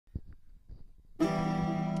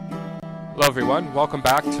Hello everyone, welcome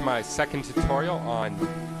back to my second tutorial on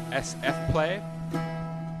sfplay.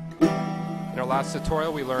 In our last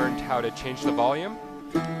tutorial we learned how to change the volume,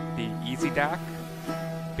 the easy DAC,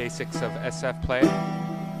 basics of sfplay,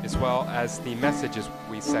 as well as the messages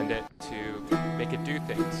we send it to make it do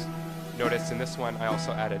things. Notice in this one I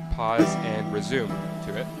also added pause and resume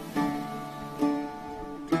to it.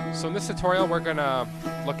 So in this tutorial we're going to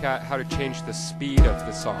look at how to change the speed of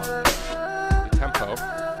the song, the tempo.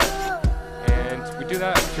 And we do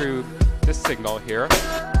that through this signal here.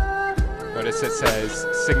 Notice it says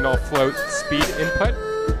signal float speed input.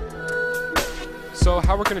 So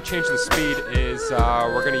how we're going to change the speed is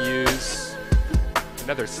we're going to use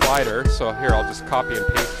another slider. So here I'll just copy and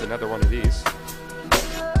paste another one of these.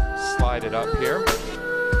 Slide it up here.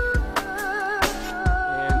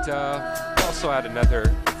 And also add another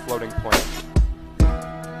floating point.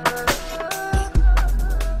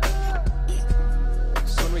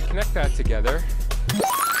 Connect that together.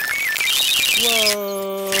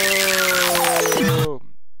 Whoa!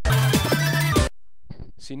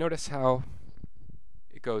 So you notice how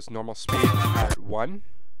it goes normal speed at 1.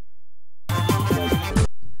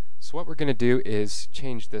 So what we're going to do is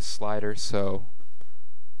change this slider so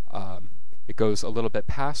it goes a little bit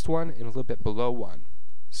past 1 and a little bit below 1.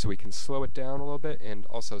 So we can slow it down a little bit and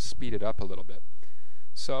also speed it up a little bit.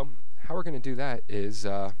 So how we're going to do that is,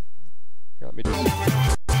 here, let me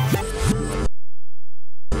just...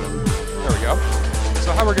 There we go.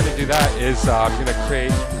 So how we're going to do that is I'm going to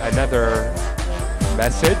create another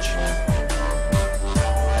message.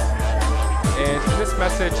 And this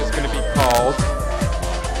message is going to be called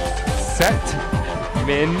set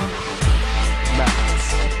min max.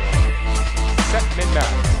 Set min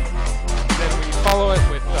max. Then we follow it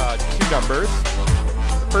with two numbers.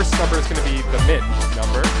 The first number is going to be the min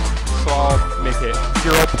number. So I'll make it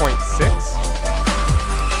 0.6.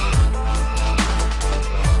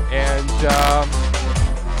 And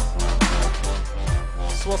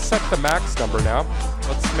so we'll set the max number now.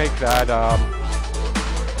 Let's make that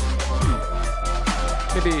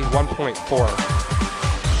maybe 1.4.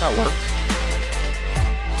 That works.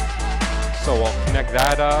 So we'll connect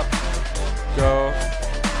that up. Go.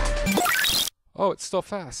 Oh, it's still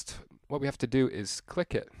fast. What we have to do is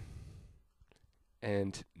click it.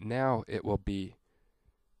 And now it will be,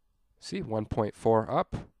 see, 1.4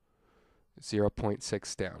 up.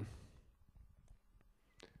 0.6 down.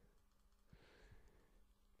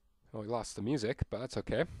 Well, we lost the music, but that's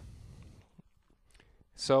okay.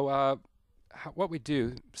 So what we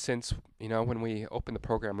do, since when we open the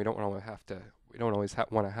program, we don't always have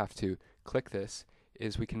to click this,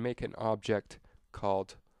 is we can make an object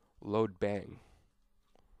called load bang.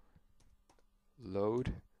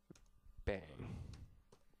 Load bang.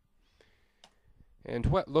 And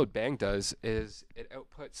what load bang does is it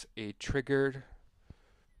outputs it triggers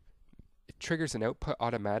an output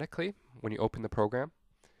automatically when you open the program.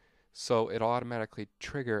 So it'll automatically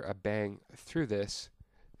trigger a bang through this,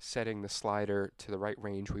 setting the slider to the right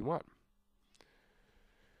range we want.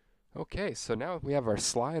 Okay, so now we have our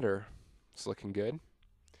slider. It's looking good.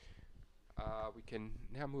 We can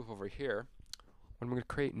now move over here. What I'm going to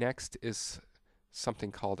create next is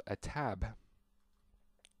something called a tab.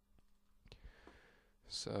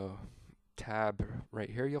 So tab right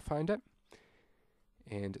here, you'll find it.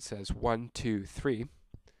 And it says 1, 2, 3.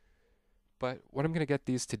 But what I'm going to get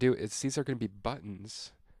these to do is these are going to be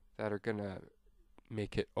buttons that are going to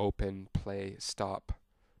make it open, play, stop,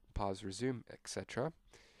 pause, resume, etc.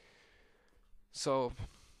 So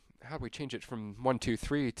how do we change it from 1, 2,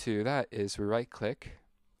 3 to that is we right click,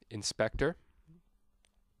 inspector.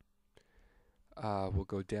 We'll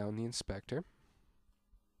go down the inspector.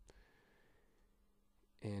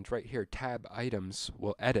 And right here, tab items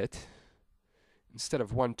will edit. Instead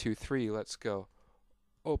of 1, 2, 3, let's go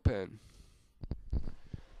open,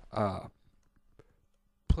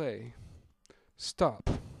 play, stop,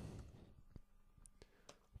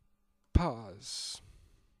 pause,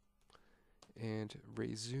 and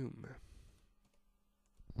resume.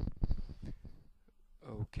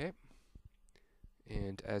 Okay.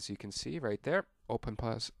 And as you can see right there, open,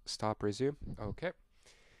 pause, stop, resume. Okay.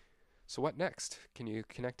 So what next? Can you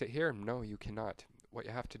connect it here? No, you cannot. What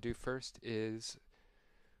you have to do first is,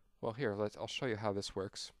 well, here, I'll show you how this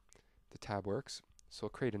works. The tab works. So I'll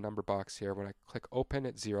create a number box here. When I click open,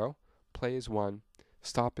 it's 0, play is 1,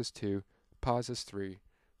 stop is 2, pause is 3,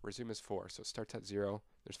 resume is 4. So it starts at 0.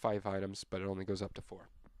 There's 5 items, but it only goes up to 4.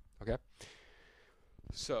 Okay?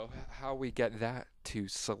 So how we get that to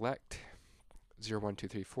select 0, 1, 2,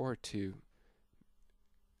 3, 4 to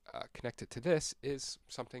connect it to this is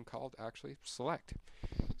something called actually select.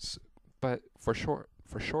 But for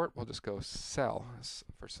for short, we'll just go cell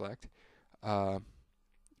for select.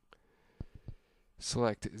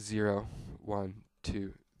 Select 0, 1,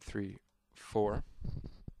 2, 3, 4.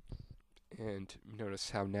 And notice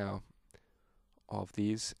how now all of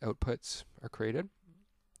these outputs are created.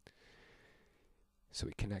 So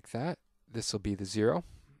we connect that. This will be the 0.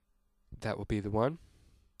 That will be the 1.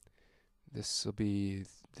 This will be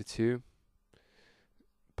the 2.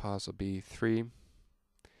 Pause will be 3.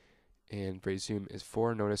 And resume is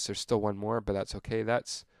 4. Notice there's still one more, but that's okay.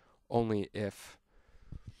 That's only if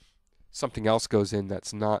something else goes in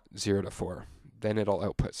that's not 0 to 4. Then it'll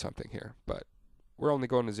output something here. But we're only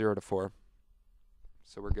going to 0 to 4.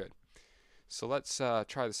 So we're good. So let's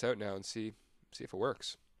try this out now and see if it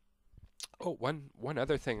works. Oh, one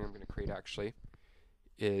other thing I'm going to create actually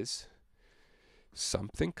is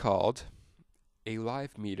something called a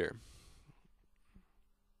live meter.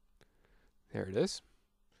 There it is.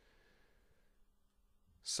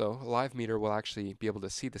 So a live meter will actually be able to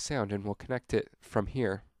see the sound, and we'll connect it from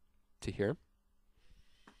here to here.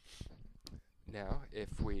 Now,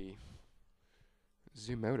 if we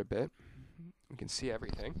zoom out a bit, we can see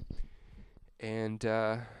everything. And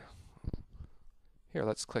here,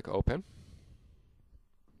 let's click open.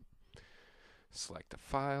 Select a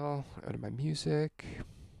file out of my music.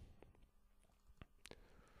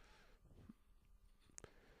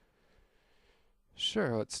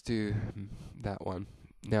 Sure, let's do that one.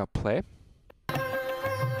 Now play.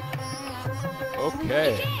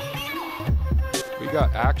 Okay. We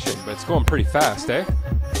got action, but it's going pretty fast, eh?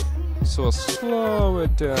 So we'll slow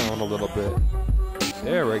it down a little bit.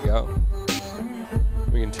 There we go.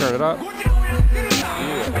 We can turn it up.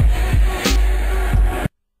 Yeah.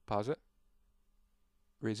 Pause it.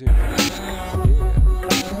 Resume. Yeah.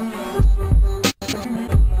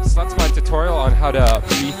 So that's my tutorial on how to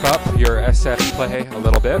beef up your sfplay a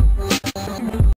little bit.